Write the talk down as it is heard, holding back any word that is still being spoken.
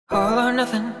All or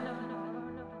nothing.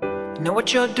 You know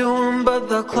what you're doing, but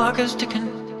the clock is ticking.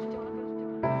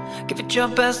 Give it your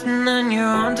best and then you're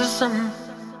on to something.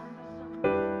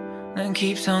 Then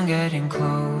keeps on getting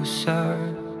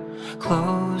closer,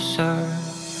 closer.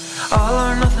 All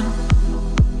or nothing.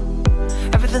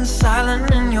 Everything's silent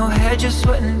in your head, you're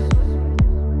sweating.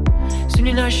 Soon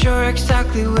you're not sure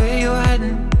exactly where you're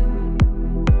heading.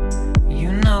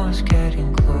 You know it's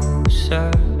getting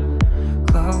closer,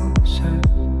 closer.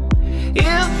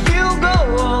 If you go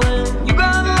all in, you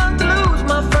got a lot to lose,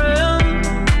 my friend.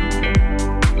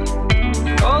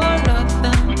 All or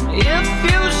nothing. If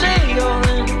you say all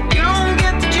in, you don't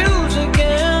get to choose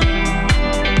again.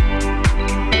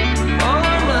 All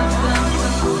or nothing.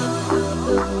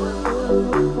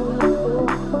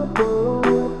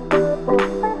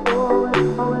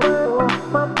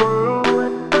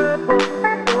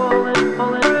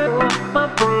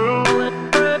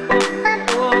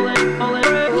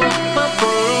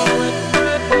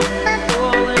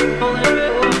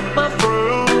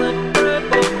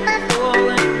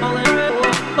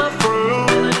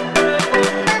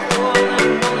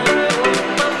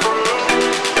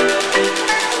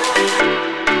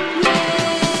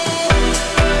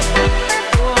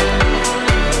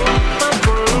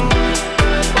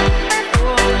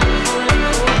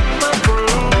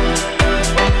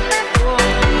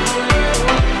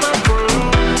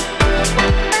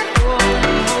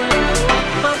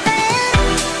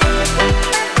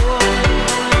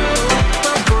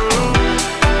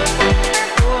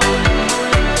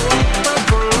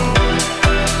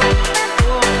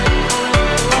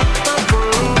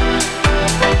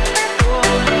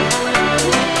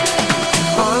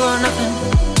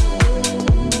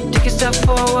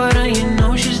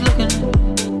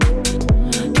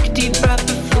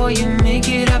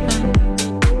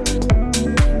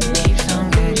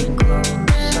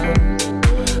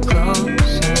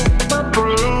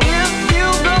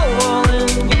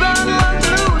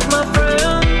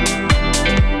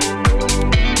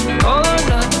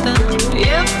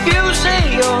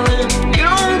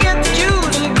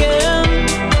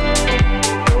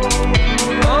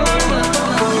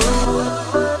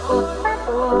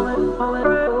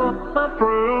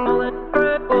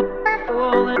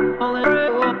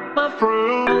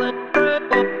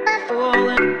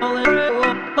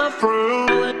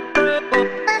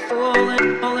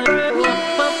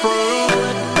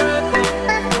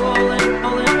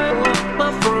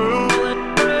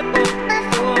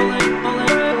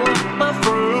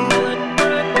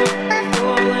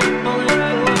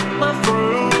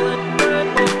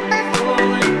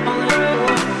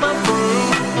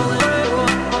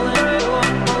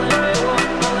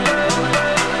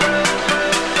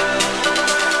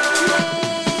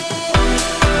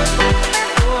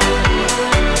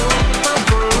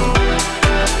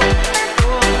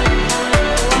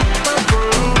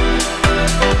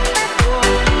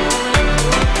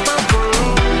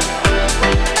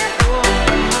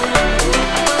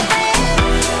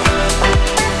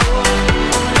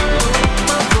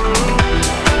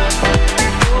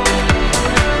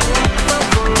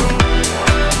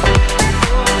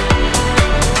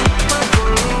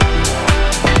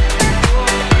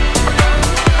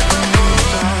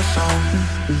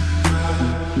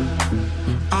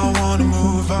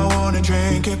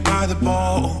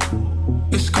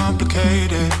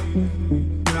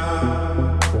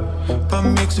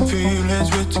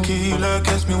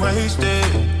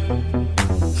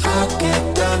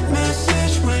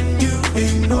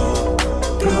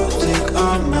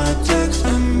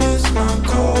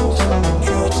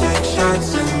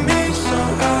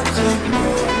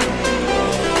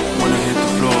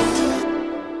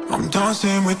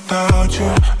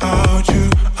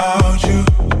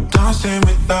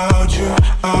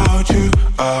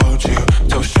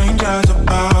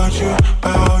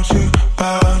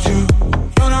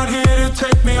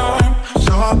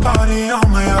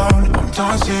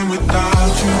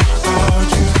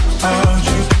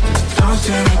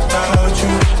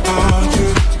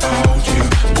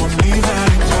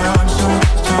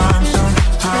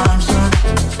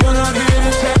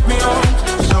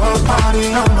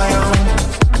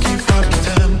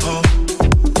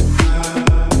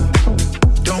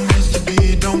 Don't miss the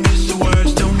beat, don't miss the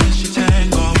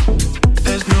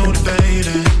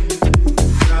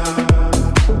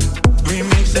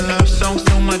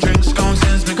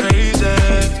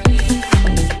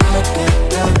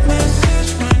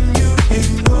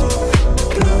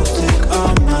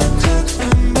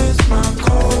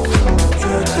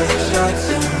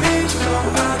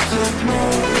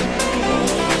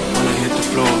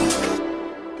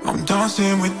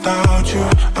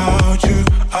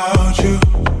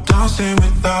dancing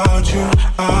without you,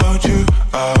 out you,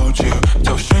 out you.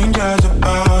 Tell strangers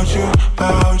about you,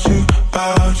 about you,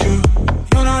 about you.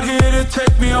 You're not here to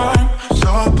take me home, so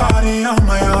I'll party on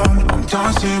my own. I'm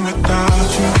dancing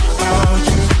without you, out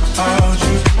you, out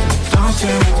you.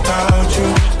 Dancing without you,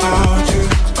 out you,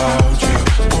 out you.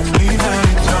 Won't leave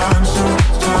anytime soon,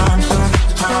 time soon,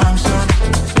 time soon.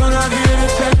 You're not here to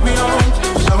take me home,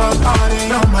 so I'll party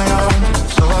on my own,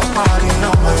 so I'll party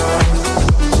on my own.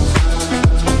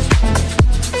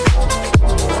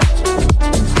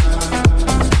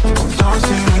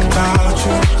 Dancing without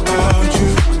you, out you,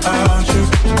 out you.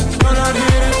 You're not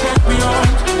here to take me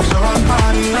home, so I'll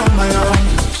party on my own,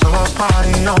 so I'll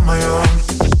party on my own.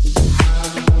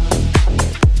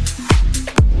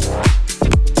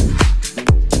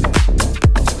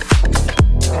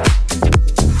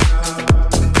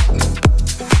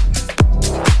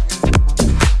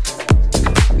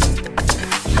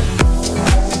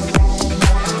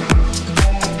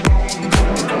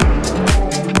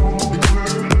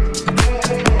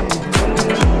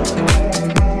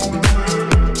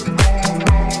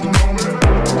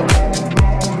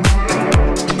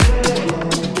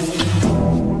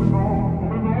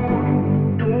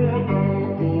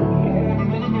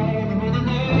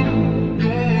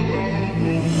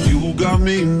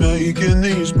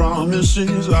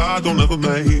 I don't ever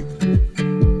make.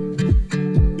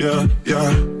 Yeah,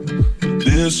 yeah.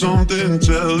 There's something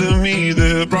telling me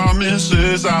that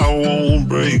promises I won't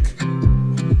break.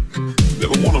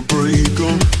 Never wanna break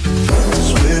them.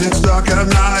 'Cause when it's dark at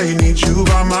night, need you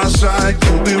by my side.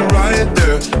 You'll be right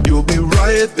there, you'll be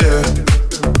right there.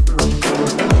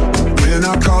 When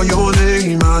I call your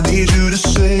name, I need you to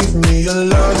save me. Your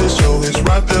love is always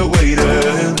right there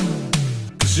waiting.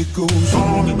 It goes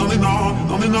on and on and on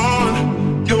and on and on.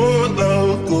 Your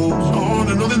love goes on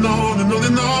and on and on and on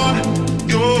and on.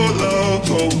 Your love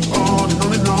goes on and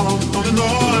on and on and on and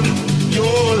on.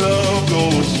 Your love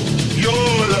goes, your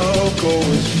love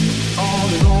goes on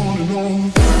and on and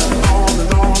on. On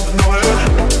and on and on it.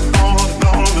 On and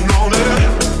on and on it.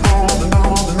 On and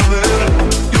on and on it.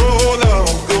 Your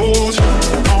love goes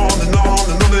on and on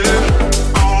and on it.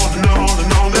 On and on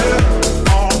and on it.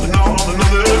 On and on and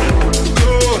on it.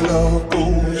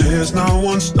 There's not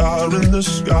one star in the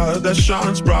sky that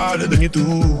shines brighter than you do.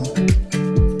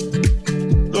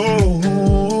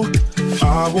 No,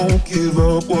 I won't give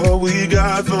up what we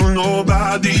got for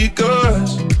nobody,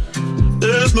 'cause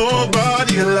there's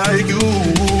nobody like you.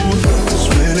 'Cause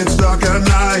when it's dark at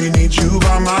night, need you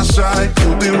by my side.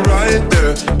 You'll be right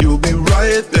there, you'll be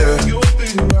right there. You'll be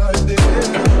right there.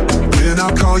 When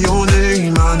I call your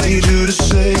name, I need you to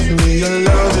save me. Your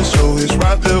love is always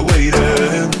right there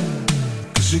waiting.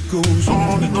 It goes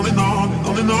on and on and on and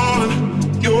on and on.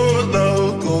 Your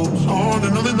love goes on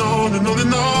and on and on and on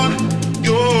and on.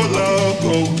 Your love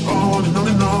goes on and on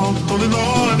and on and on and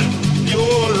on.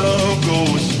 Your love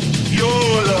goes, your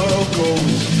love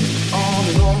goes on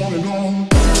and on and on.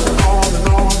 On and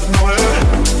on and on it.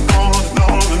 On and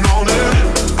on and on it.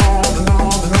 On and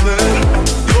on and on it.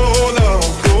 Your love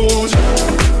goes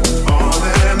on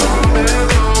and on and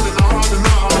on and on and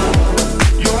on.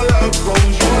 Your love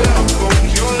goes, your love goes.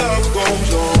 Your love goes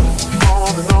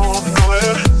on and on and on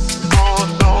it, on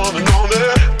and on and on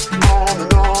it, on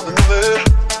and on and on it.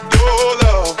 Your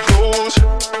love goes.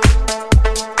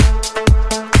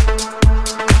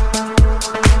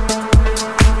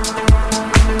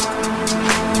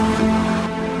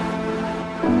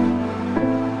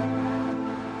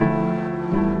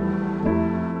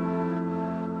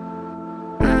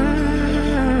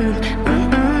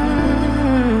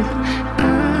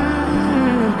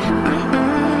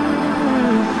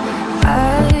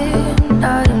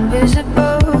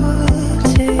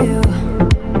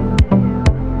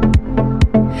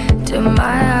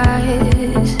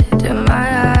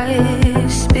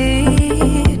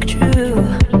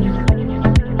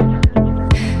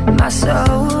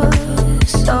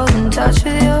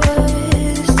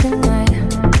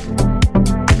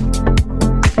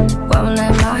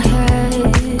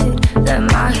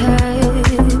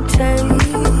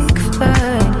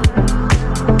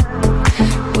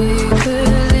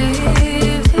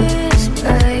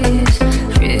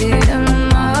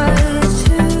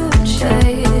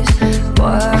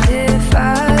 What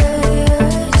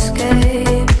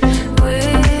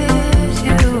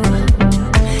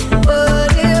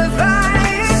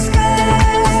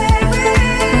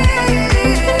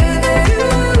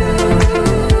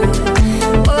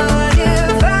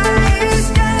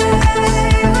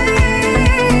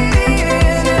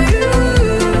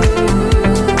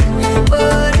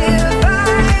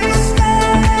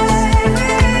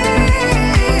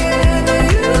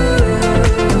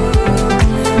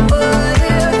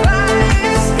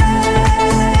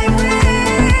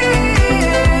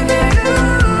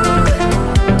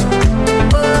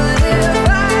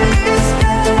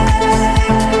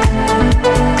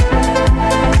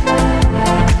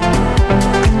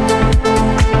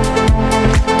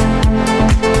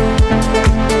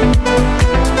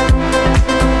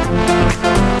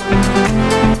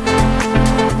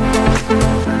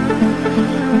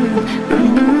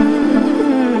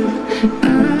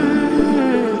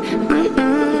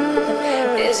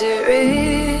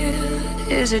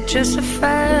is it just a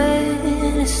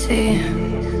fantasy?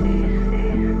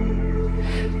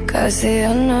 'Cause the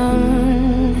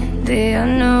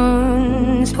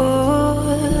unknown's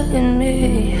pulling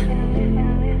me.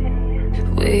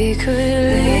 We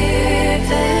could leave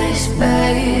this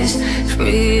space,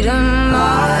 freedom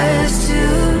ours to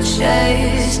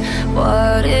chase.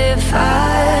 What if I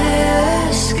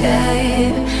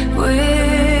escape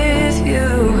with you?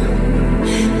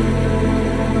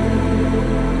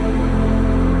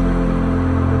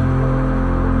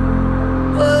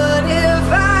 What if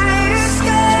I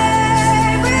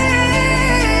escape with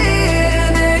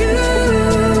you?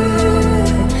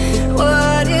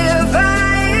 What if I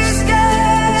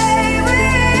escape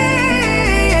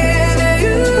with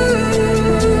you?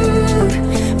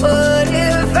 What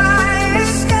if I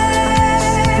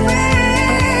escape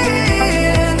with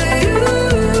you?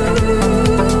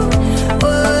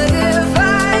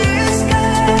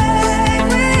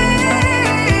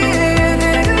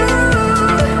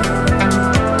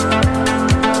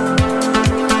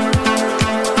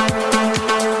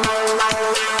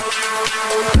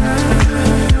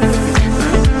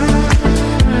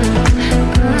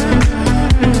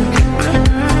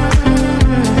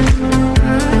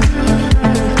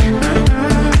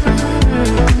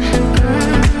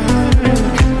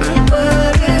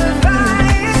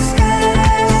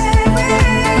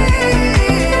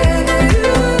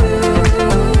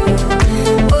 if I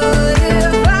escape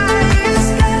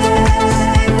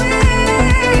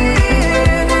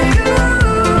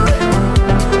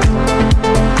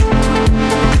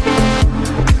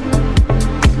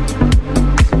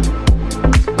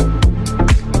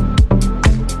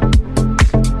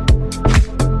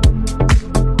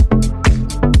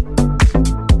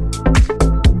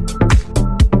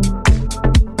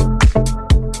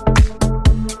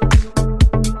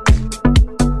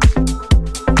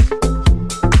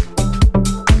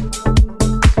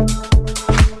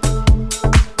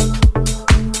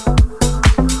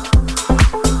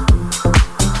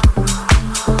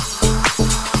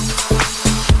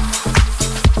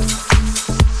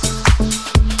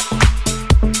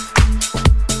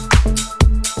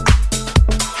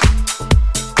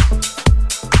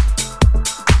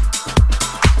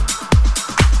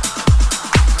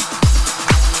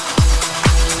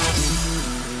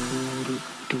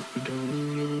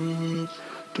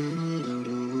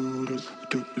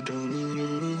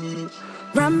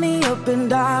Wrap me up in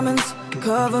diamonds,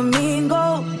 cover me in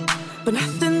gold, but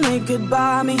nothing they could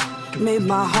buy me made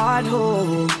my heart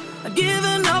whole. I'd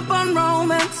given up on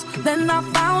romance, then I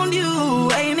found you.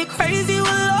 Ain't it crazy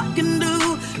what love can do?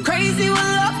 Crazy what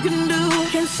love can do.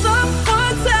 Can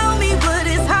someone tell me what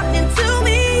is happening to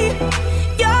me?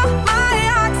 You're my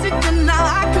oxygen, now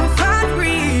I can find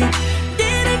breathe.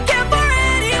 Didn't care for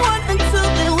anyone until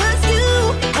it was you.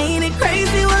 Ain't it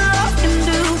crazy what love can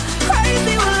do?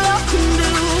 Crazy what love can do.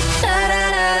 Da da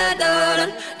da da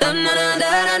da da da da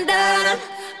da da da.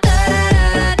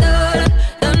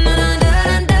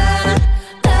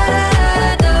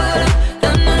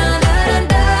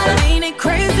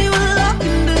 Crazy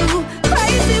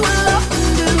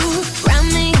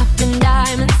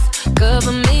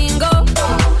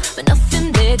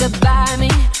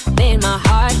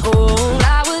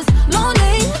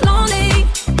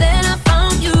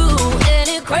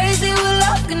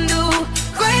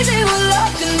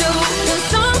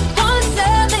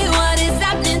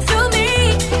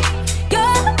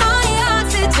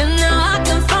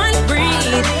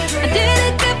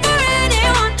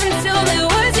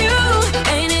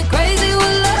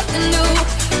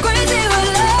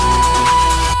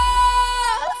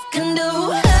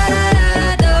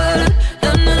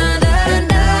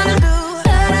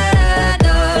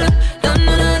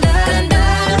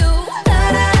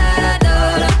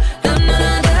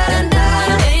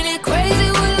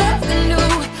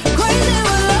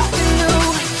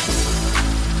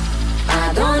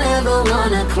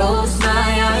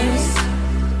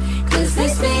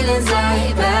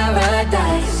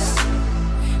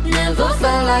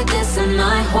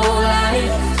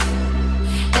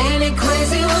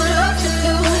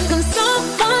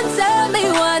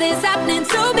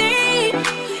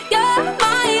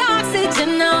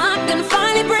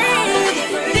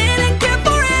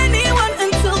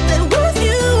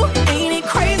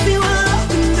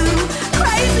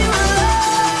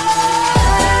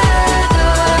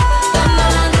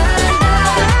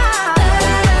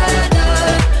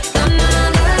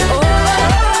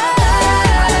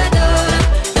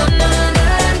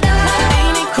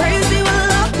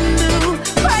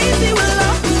what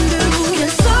love can do.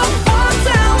 Can someone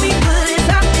tell me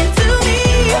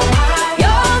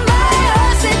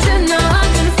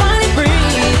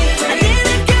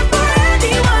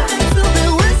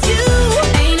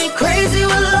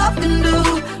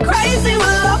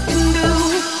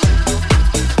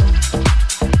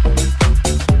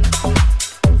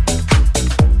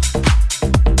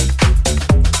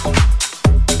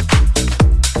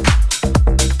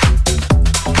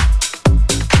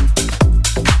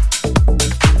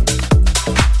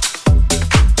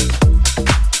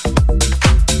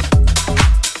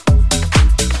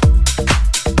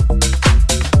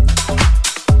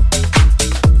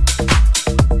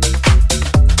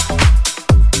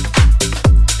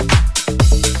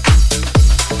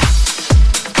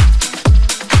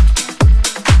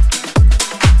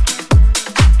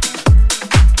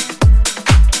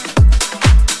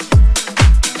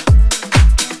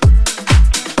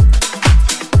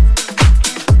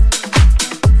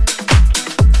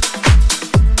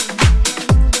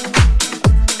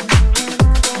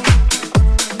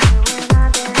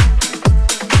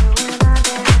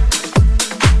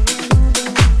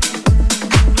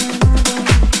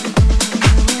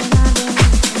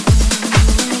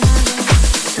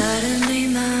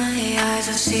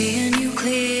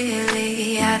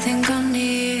think I'm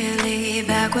nearly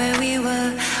back where we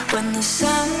were when the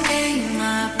sun came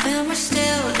up and we're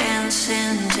still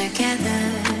dancing together.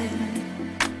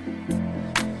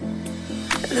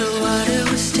 The water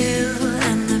was still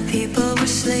and the people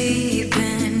were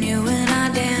sleeping. You and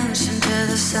I dancing to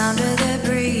the sound of their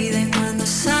breathing. When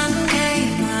the sun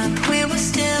came up, we were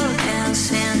still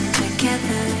dancing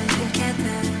together,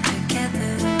 together,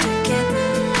 together, together.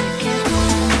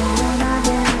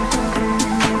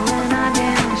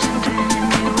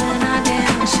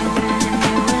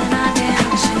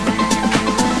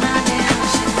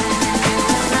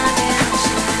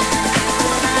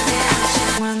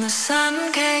 When the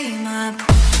sun came up.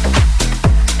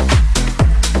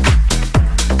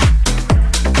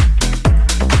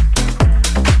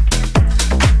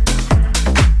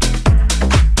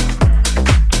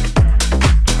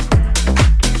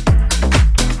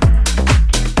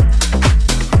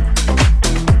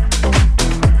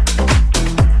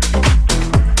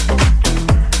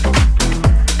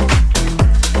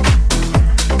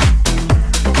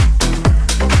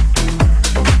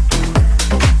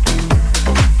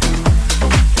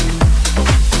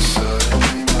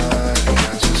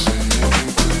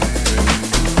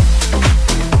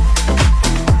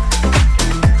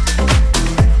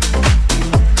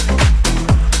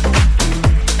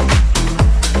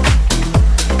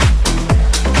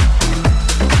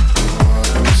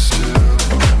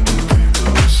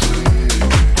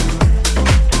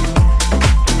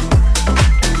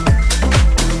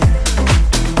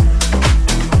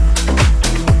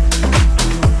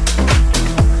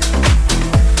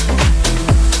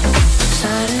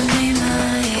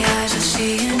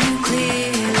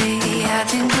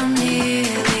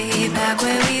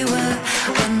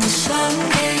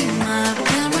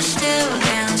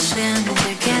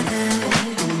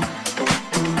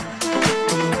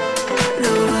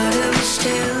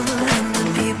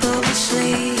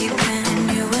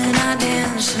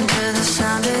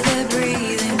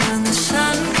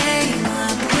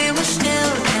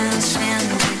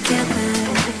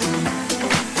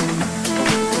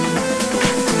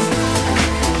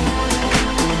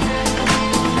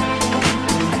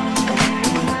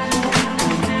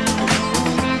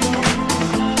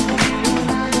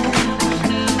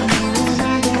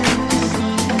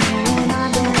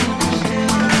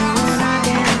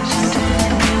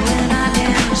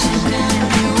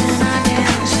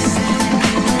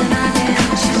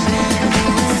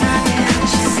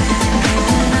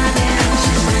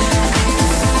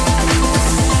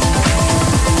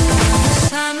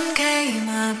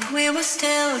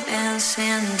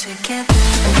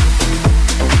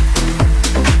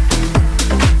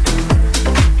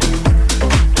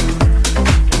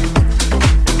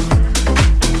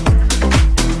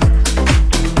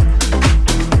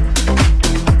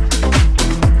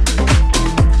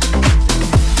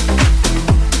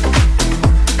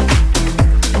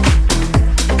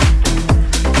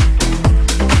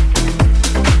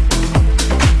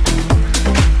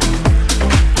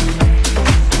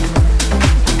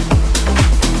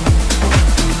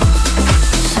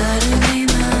 Suddenly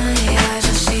my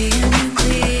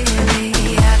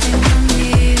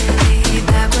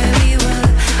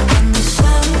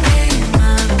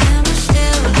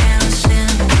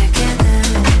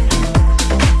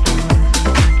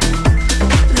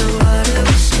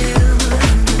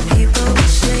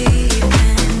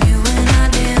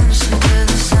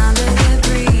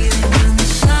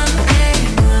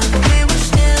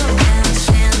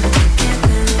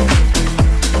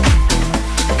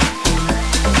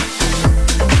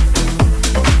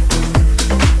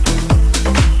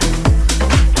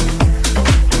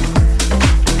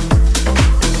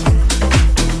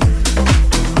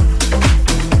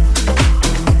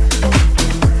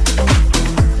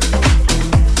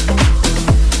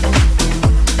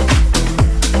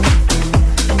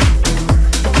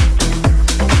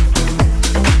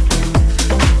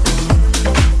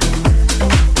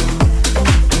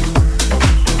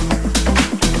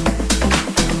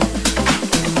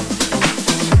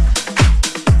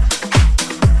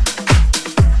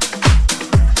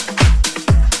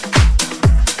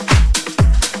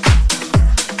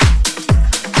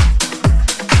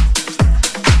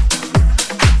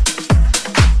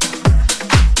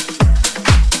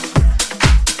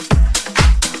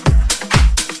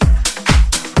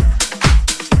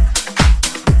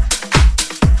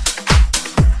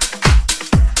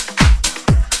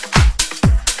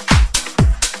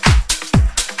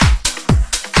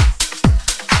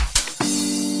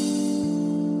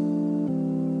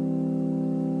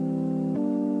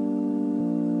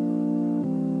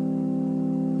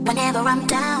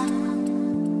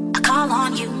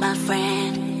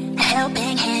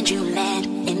helping hand you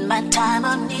lend in my time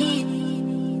of need.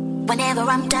 Whenever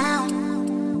I'm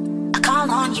down, I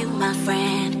call on you, my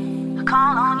friend. I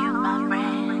call on you, my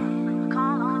friend. I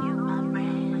call on you, my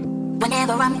friend.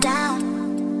 Whenever I'm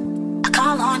down, I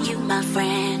call on you, my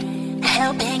friend. A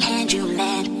helping hand you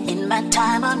lend in my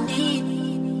time of need.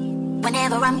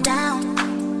 Whenever I'm down,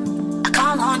 I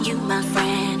call on you, my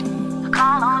friend. I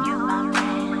call on you, my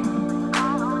friend. I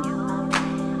call on you, my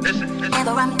friend.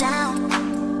 Whenever I'm down,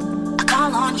 I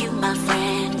call on you, my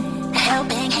friend. A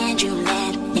helping hand you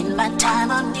lend in my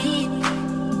time of need.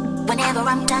 Whenever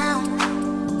I'm down,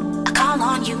 I call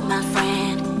on you, my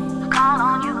friend. I call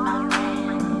on you, my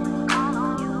friend. I call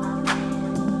on you, my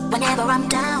friend. Whenever I'm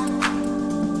down,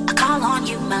 I call on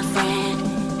you, my friend.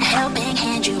 A helping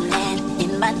hand you lend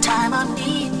in my time of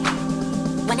need.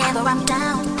 Whenever I'm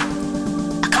down,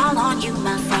 I call on you,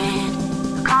 my friend.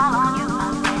 I call on you,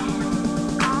 my friend.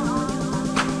 I call on you, my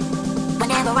friend.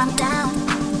 Whenever I'm down,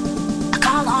 I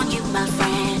call on you, my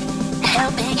friend. A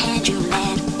helping hand you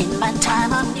lend in my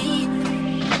time of need.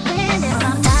 Whenever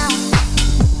I'm down,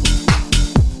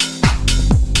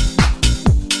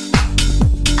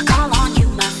 I call on you,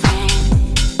 my friend.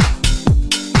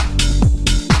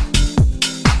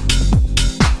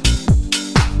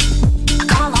 I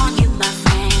call on you, my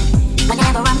friend.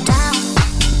 Whenever I'm down,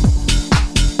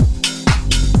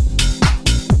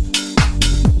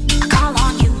 I call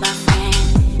on you, my friend.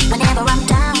 Whenever I'm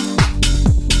down,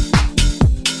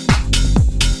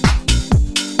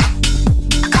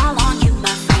 I call on you,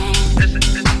 my friend.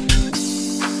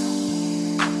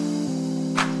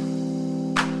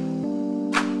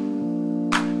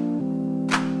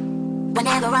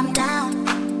 Whenever I'm down,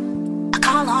 I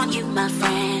call on you, my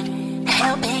friend. A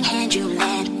helping hand you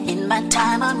lend in my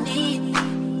time of need.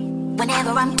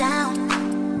 Whenever I'm down,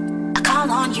 I call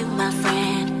on you, my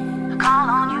friend. I call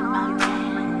on you, my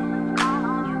friend. I call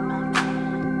on you, my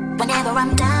friend. Whenever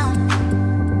I'm down,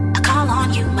 I call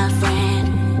on you, my friend.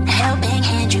 A helping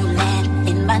hand you lend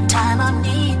in my time of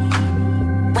need.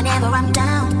 Whenever I'm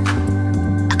down,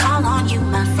 I call on you,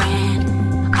 my friend.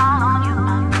 I call on you,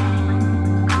 my friend.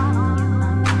 I call on you,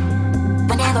 my friend.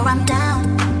 Whenever I'm down,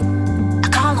 I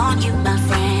call on you, my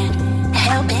friend. A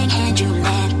helping hand you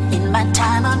lend in my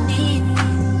time of need.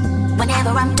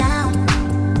 Whenever I'm down,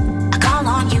 I call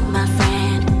on you, my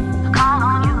friend. I call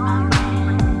on you, my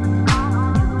friend. I call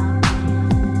on you, my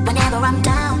friend. Whenever I'm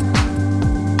down,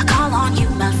 I call on you,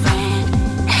 my friend.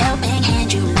 A helping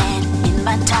hand you lend in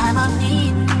my time of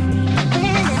need.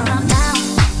 Whenever I'm down,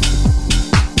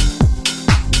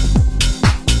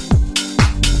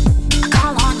 I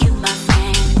call on you, my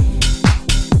friend.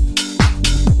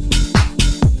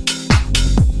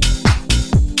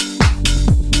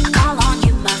 I call on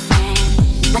you, my friend.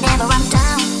 Whenever I'm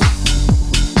down,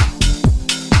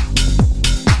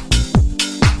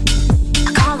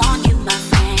 I call on you, my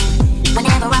friend.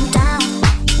 Whenever I'm down,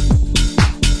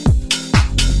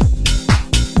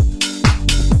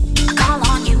 I call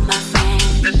on you, my friend.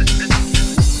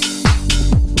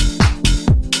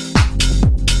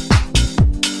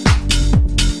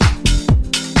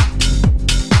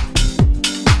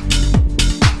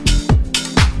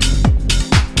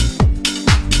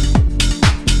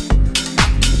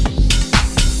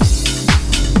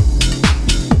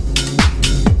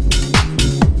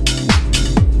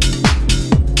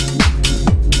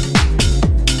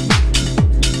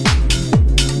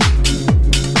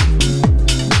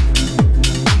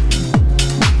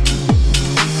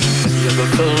 You ever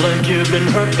feel like you've been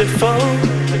hurt before?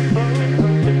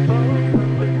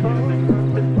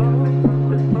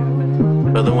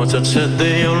 But the ones that said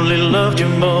they only loved you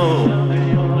more.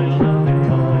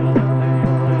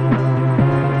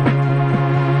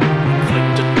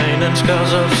 Inflicted pain and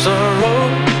scars of sorrow.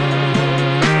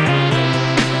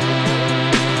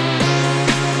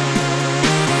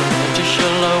 To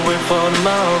shall I wait for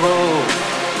tomorrow?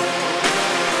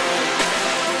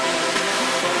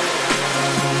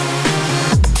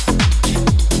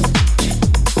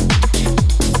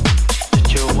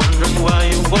 You're wondering why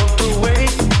you walked away.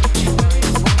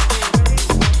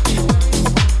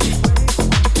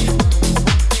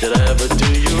 Did I ever do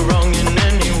you wrong in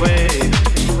any way?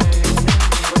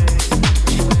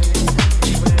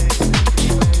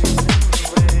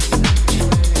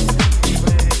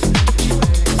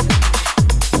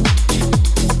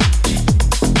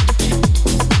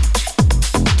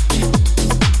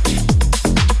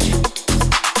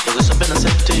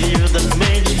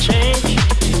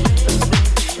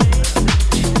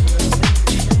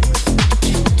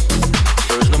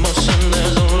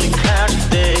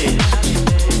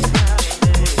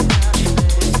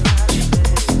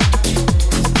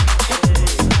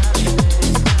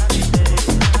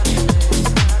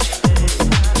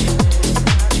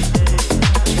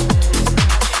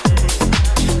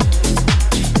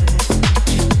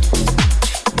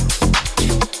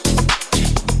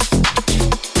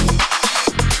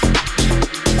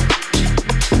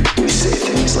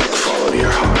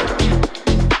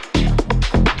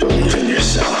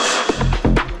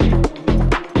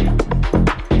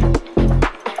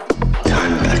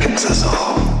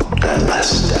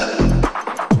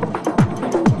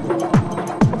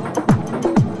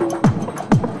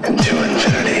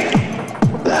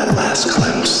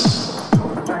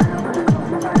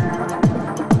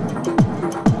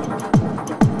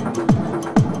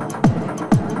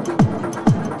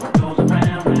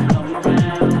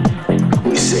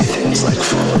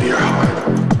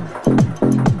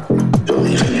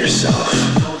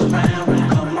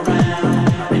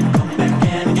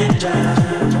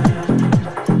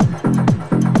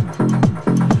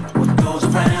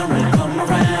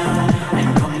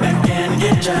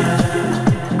 get ya.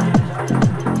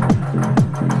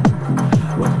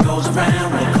 What goes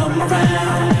around will come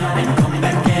around and come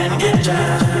back and get ya.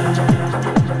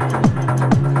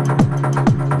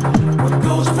 What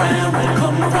goes around will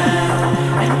come around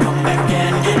and come back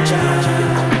and get ya.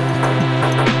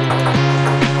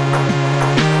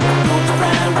 What goes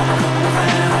around will come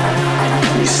around.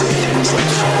 And you say things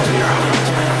like follow your heart.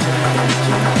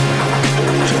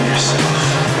 Believe in yourself.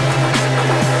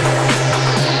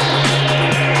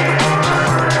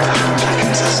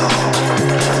 That's all.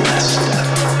 Last step.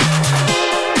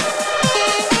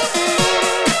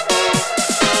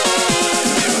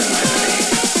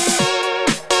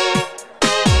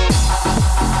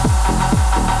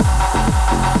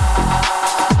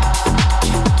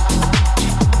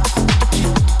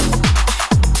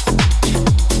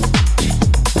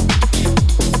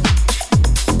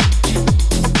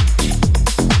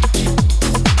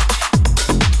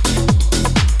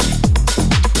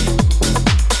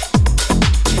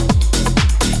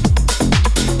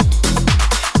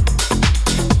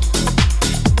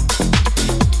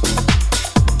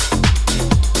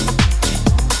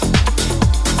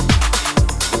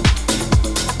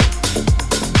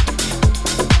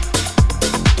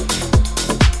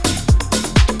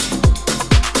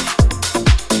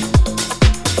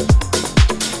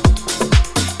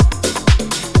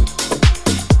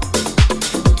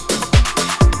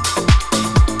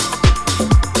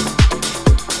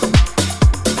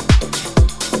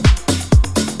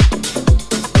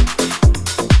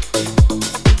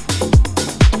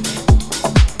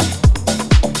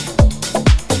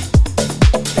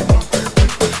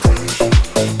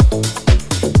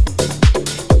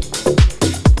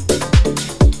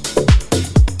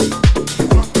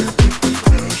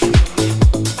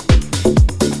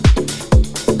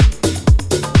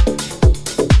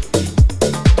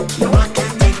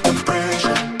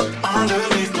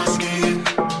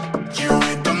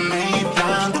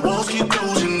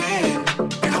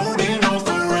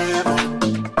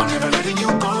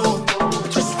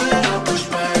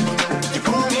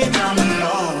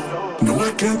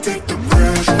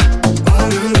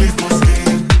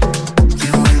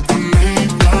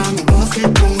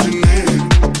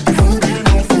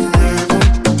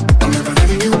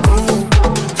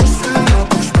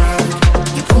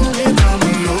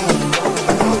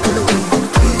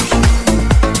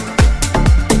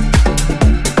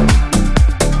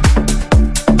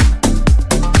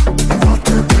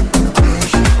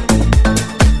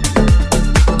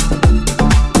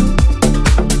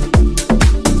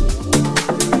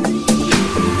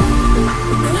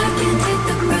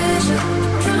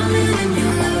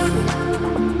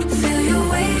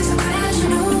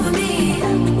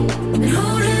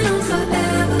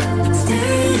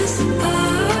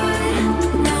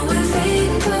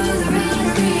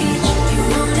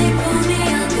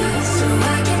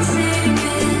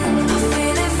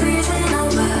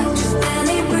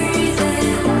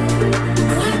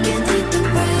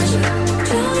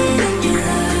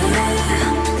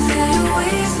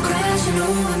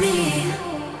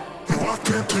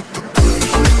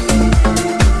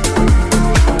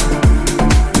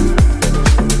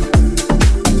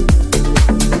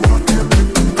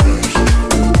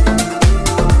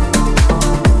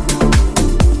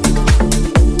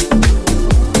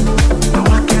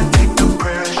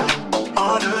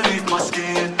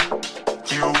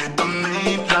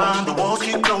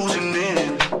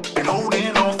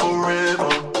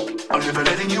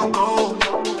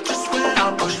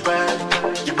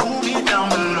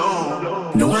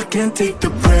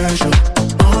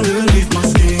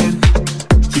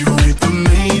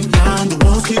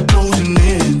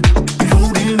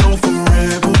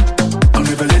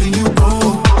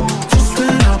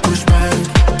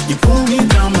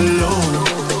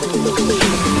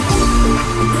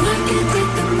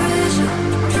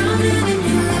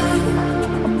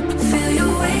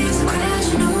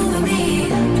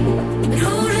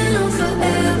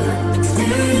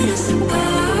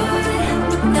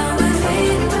 Now we're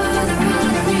fading for the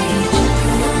right reach.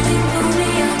 You only pull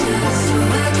me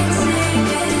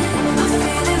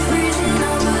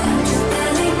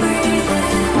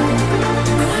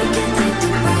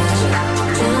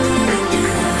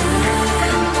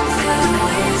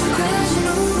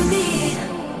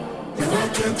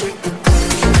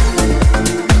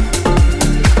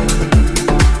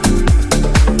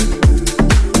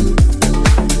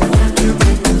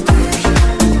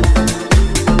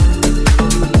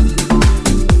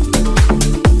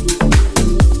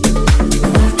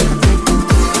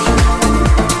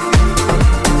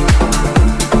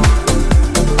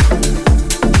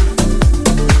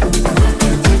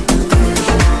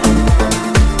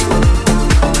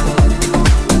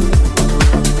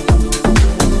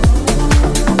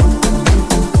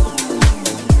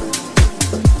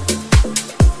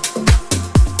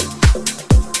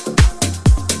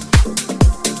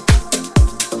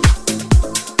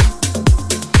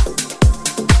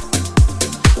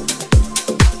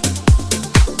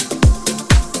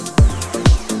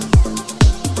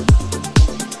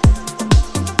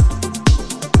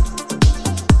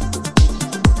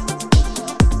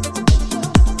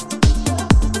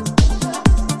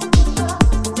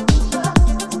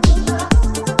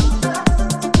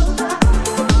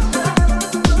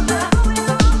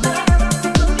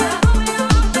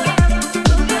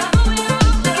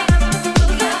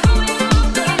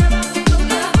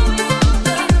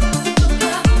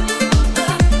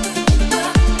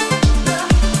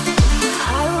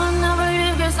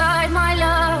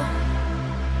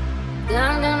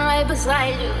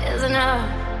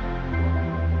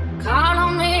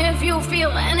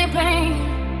feel any pain,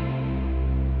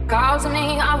 call to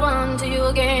me, I'll run to you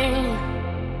again.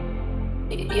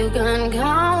 You can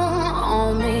count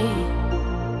on me,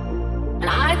 and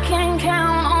I can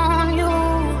count on you.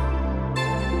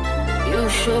 You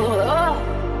show up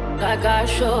like I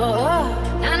show up,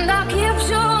 and I'll keep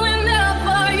showing up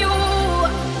for you.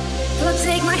 So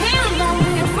take my hand, don't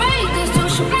be afraid. This too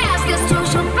shall pass, this too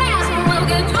shall pass, and we'll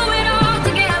get through it all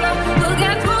together. We'll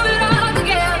get through it all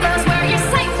together. Swear you're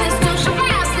safe. This too shall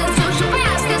pass, this too shall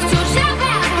pass, this too shall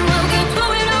pass, and we'll get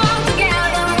through it all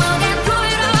together. We'll get through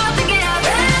it all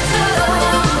together.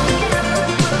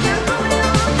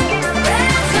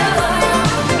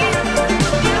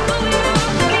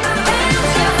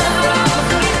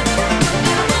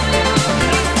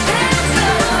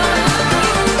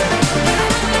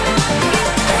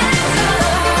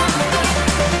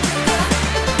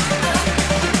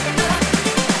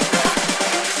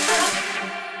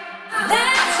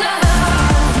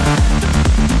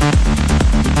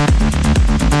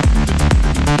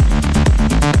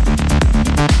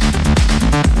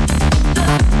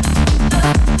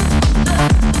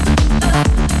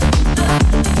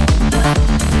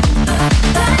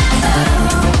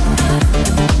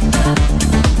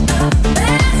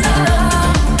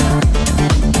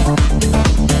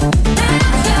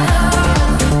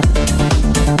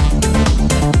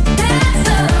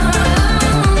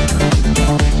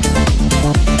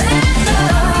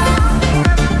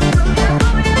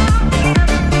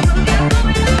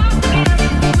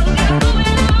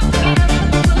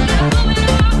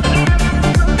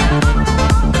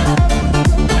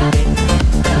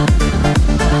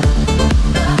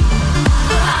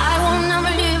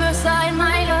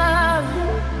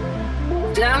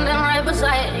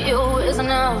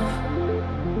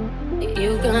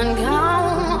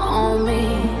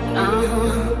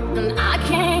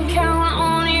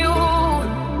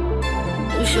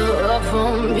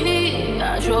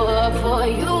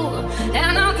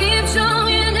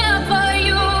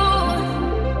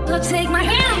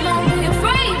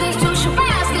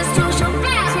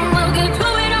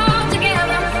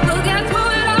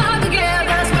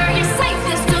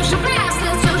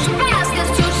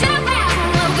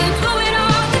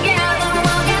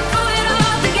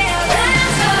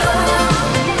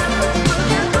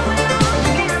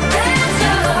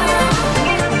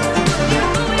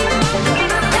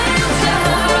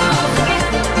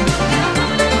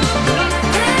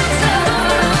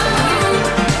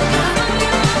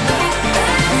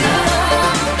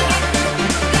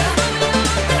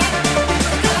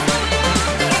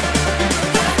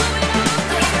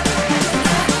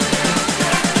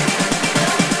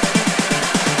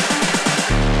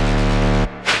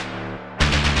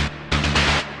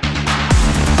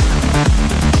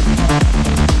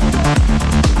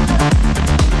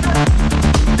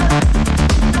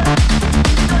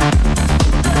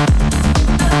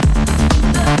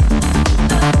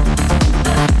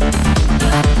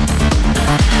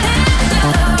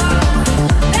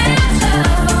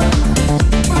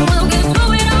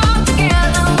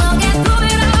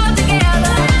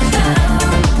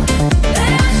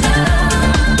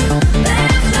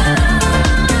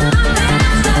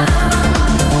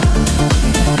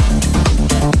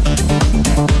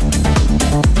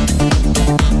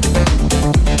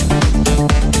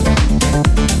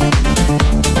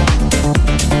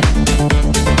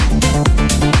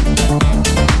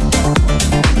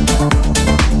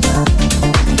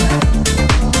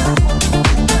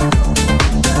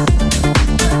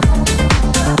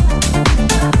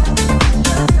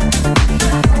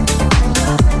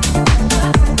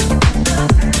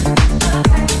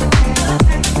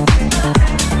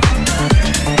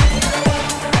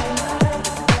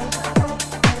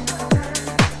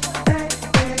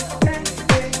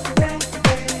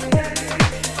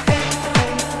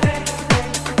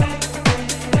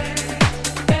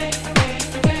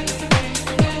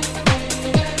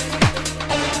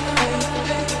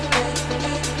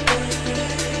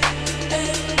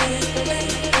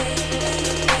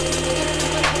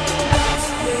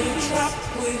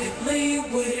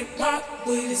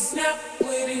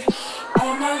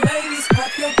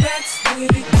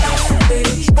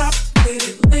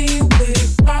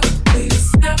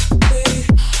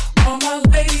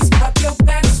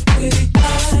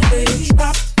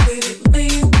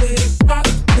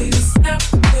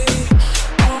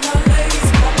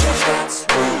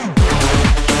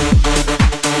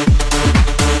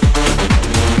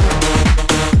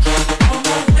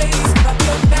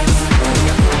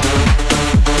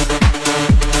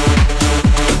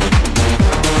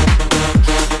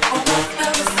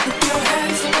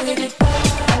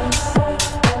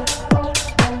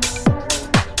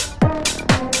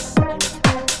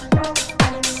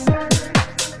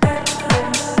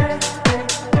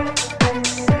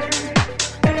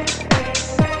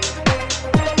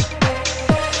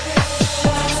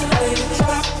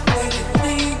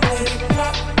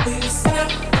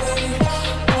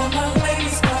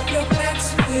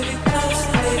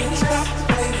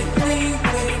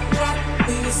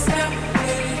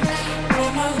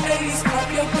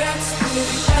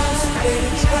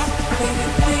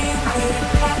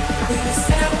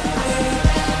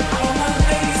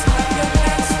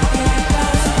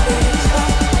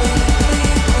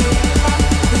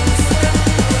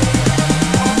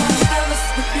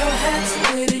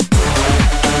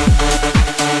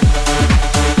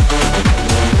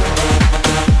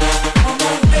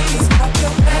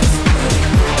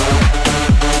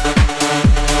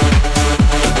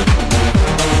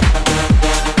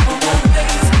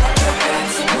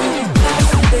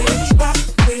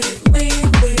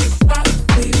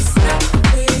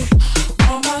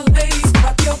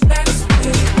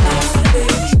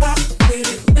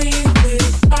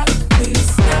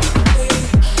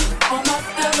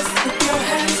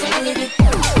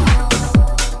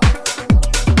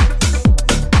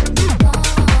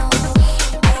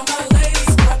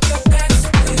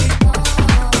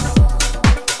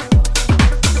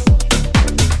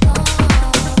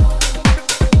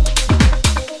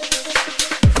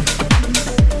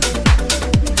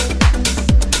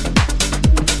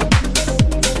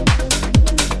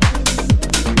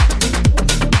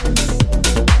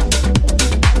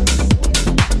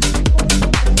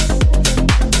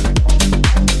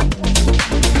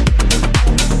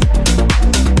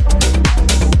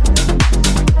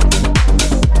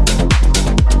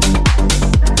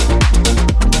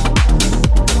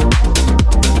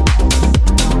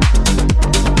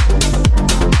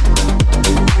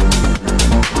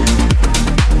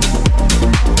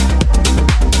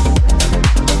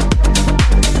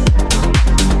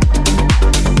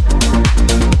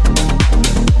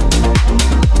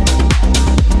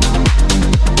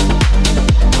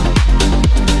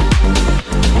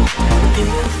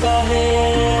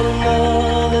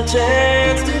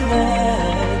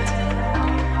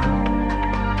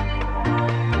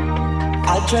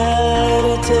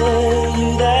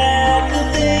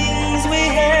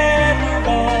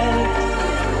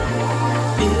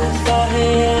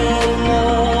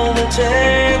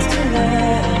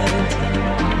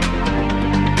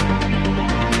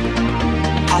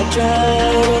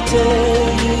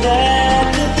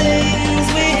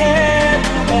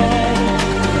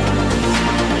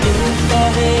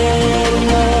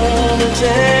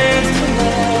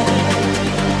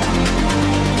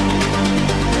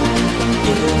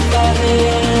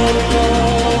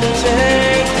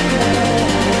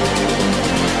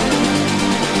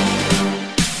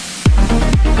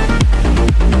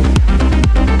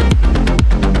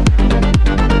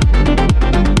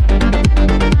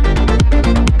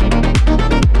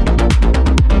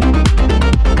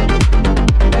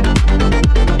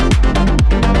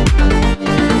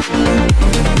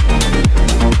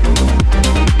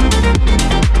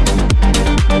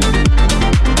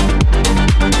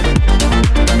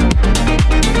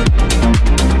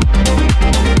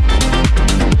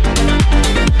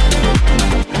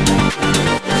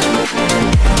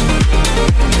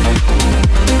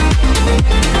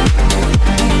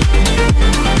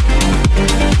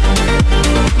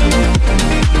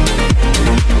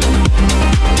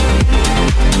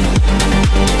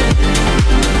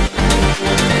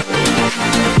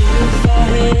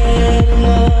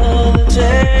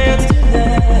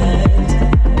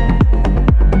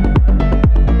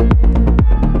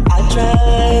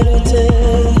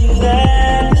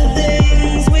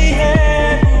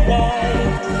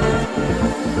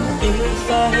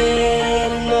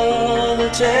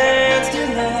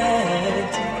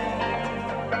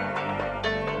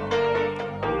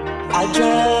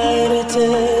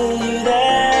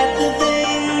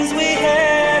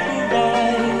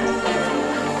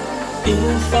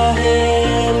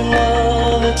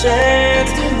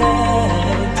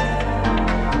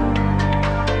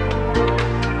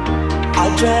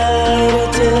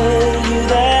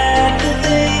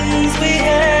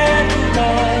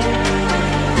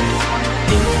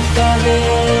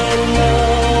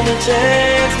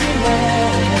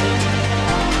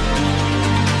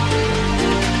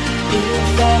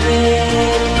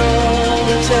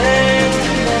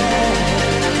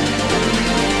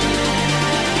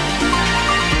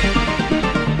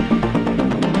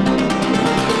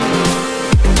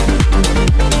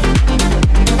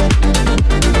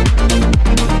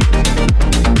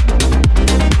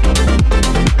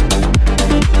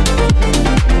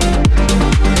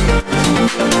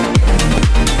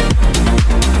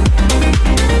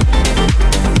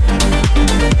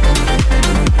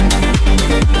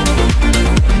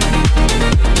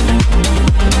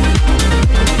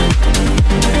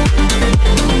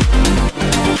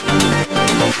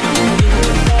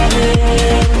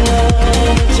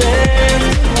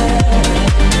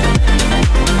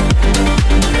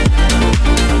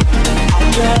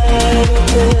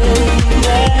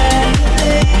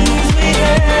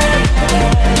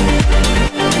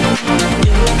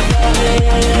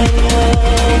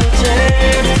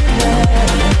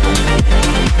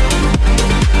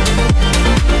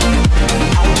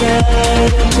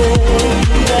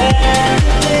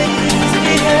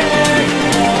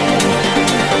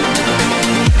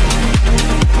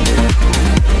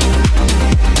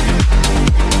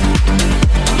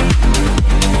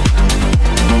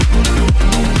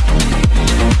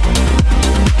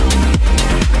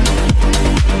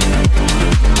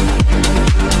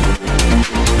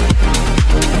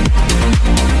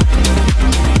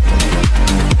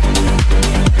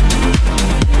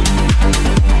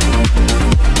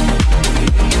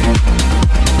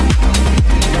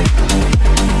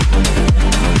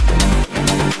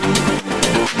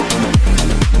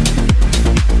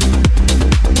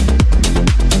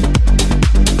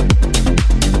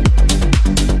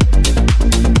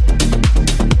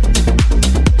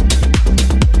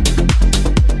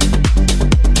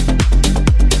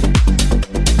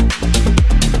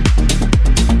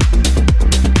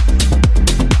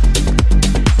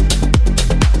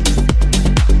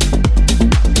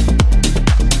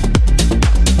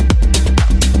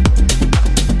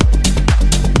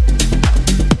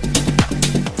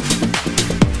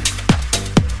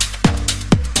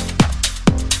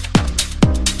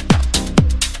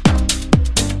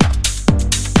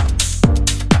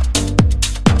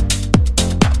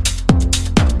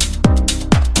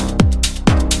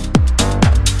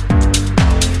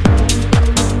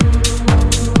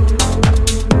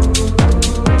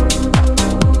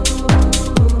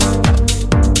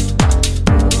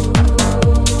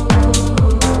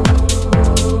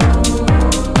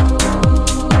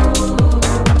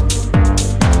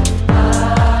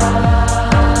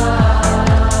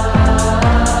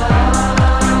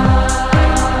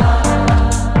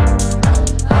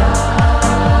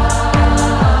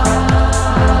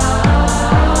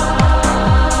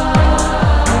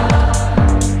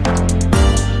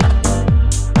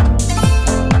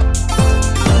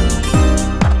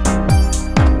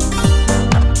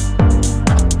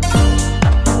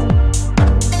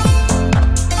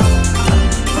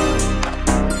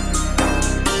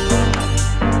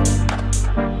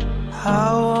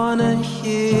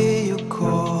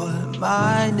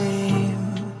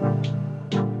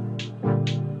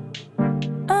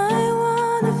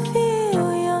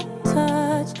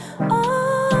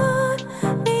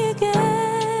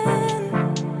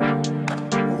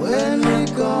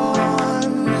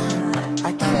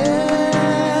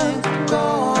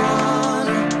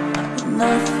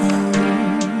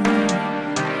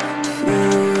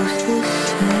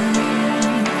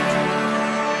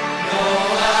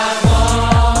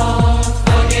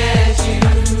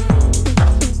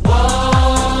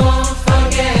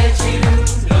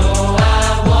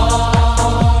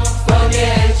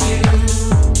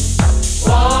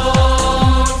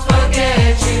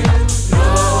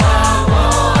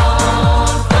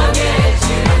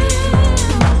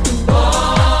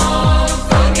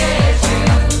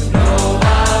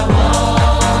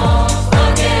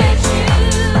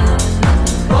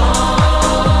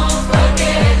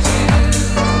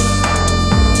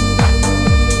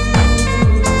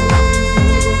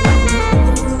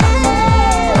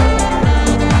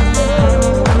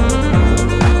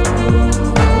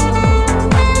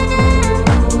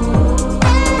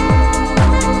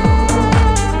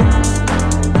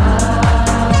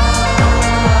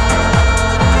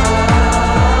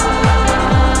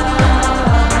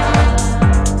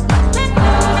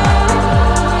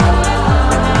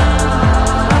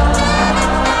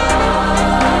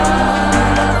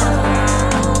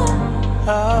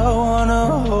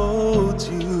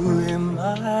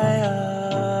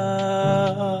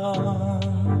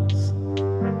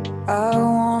 I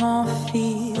wanna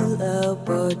feel our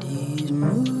bodies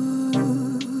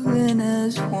moving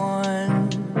as one.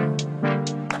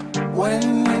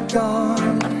 When you're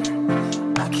gone,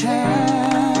 I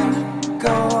can't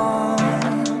go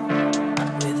on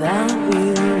without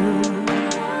you.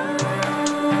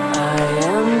 I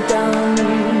am done.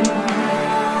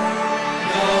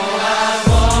 No, I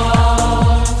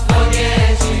won't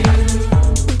forget you.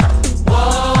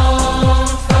 Won't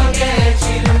forget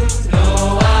you. No,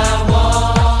 I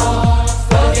won't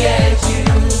forget you.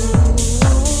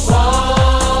 Won't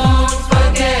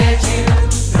forget you.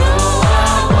 No,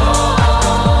 I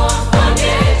won't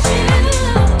forget you.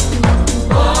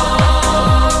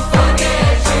 Won't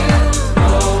forget you.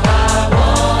 No, I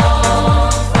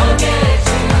won't forget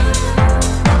you.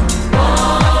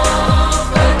 Won't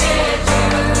forget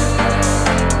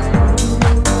you.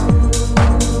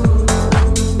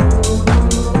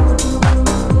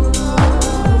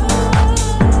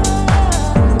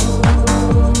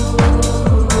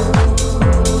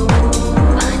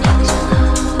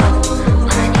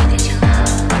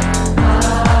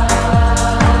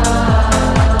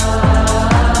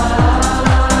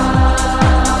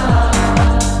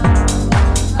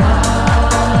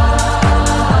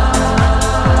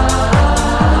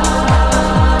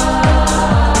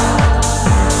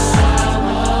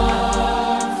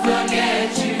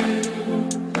 Forget you,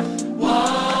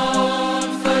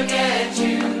 won't forget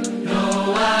you. No,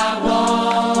 I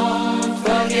won't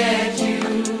forget you.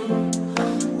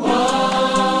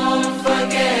 Won't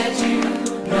forget you.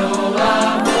 No, I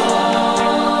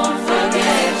won't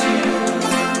forget you.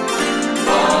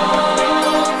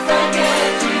 Won't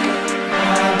forget you.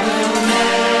 I will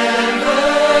never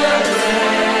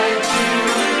let you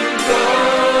go.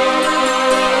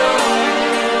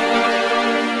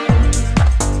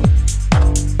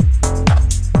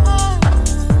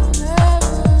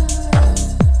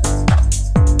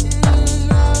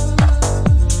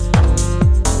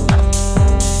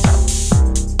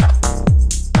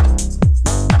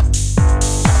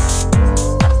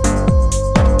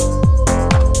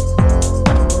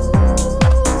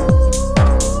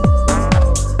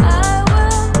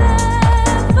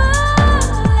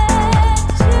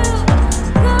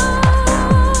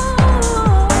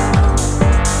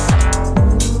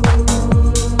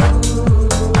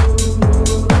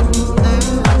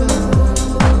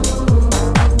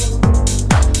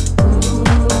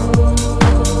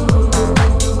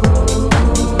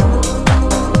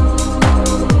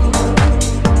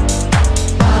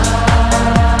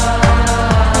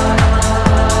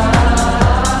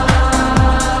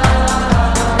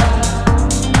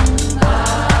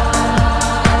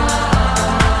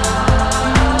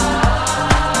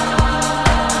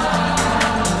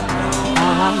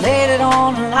 I laid it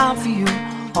on the line for you,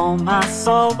 all my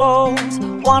sorrows.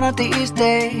 One of these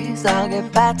days I'll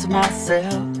get back to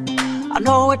myself. I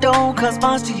know it don't cost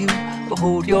much to you, but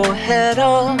hold your head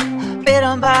up.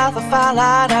 Bitten by the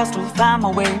firelight, I'll still find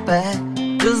my way back.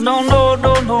 Just no, no,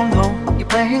 no, no, no. You're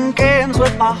playing games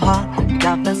with my heart. You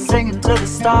got me singing to the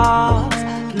stars.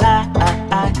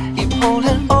 Tonight, keep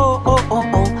holding, oh, oh, oh,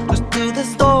 oh. Just do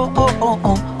this, oh, oh, oh,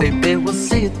 oh. Baby, we'll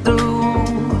see it through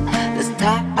this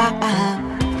time.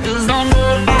 Just don't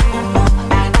know.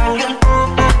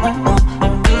 Just don't know.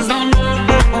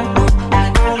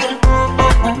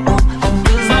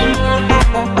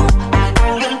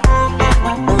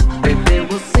 Baby,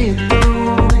 we'll see it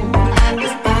through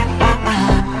this time.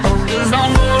 Just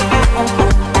don't know.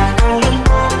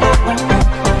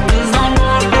 Just don't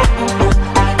know.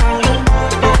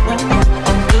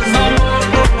 Just don't know.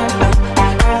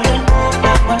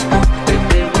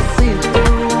 Baby, we'll see it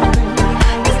through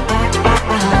this time.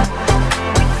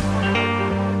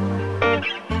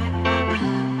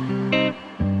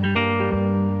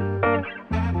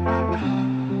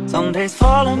 Some days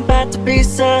falling back to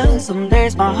pieces, some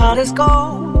days my heart is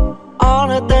cold. All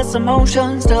of this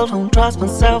emotion, still don't trust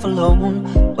myself alone.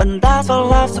 When that's what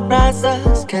life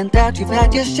surprises, can't doubt you've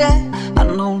had your share. I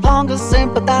no longer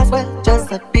sympathize with just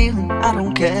that feeling, I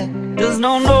don't care. Just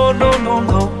no, no, no, no,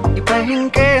 no. You're playing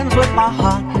games with my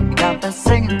heart. You got me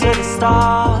singing to the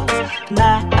stars.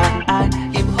 Tonight,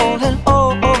 keep holding,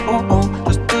 oh, oh, oh, oh.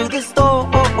 Just do this, oh,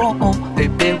 oh, oh, oh.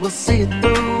 Baby, we'll see it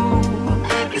through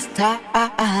this time.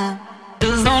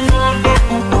 Just don't know.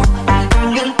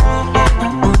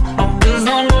 Just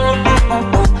don't know.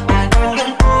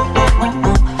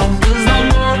 Just don't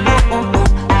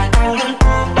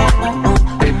know.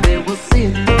 Baby, we'll see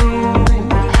it through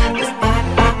this time.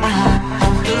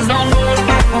 Just don't know.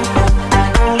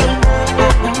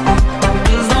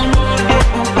 Just don't know.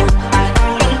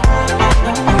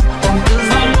 Just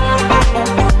don't know.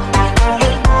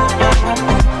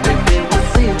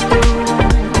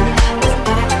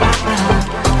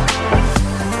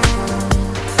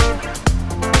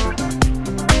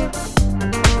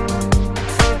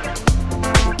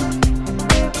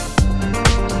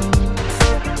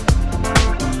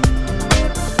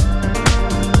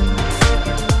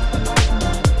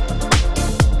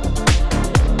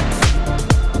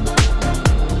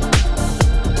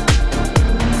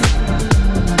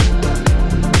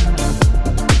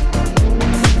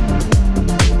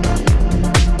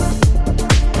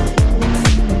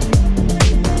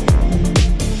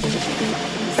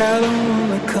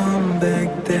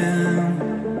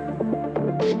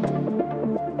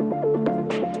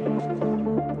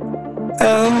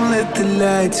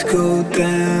 lights go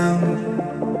down,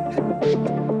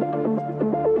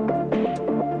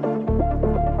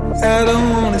 I don't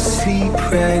wanna sleep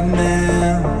right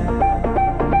now.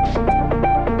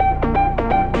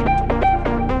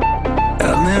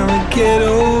 I'll never get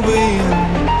over you.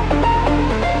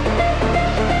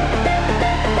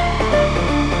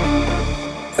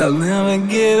 I'll never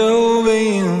get over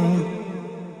you.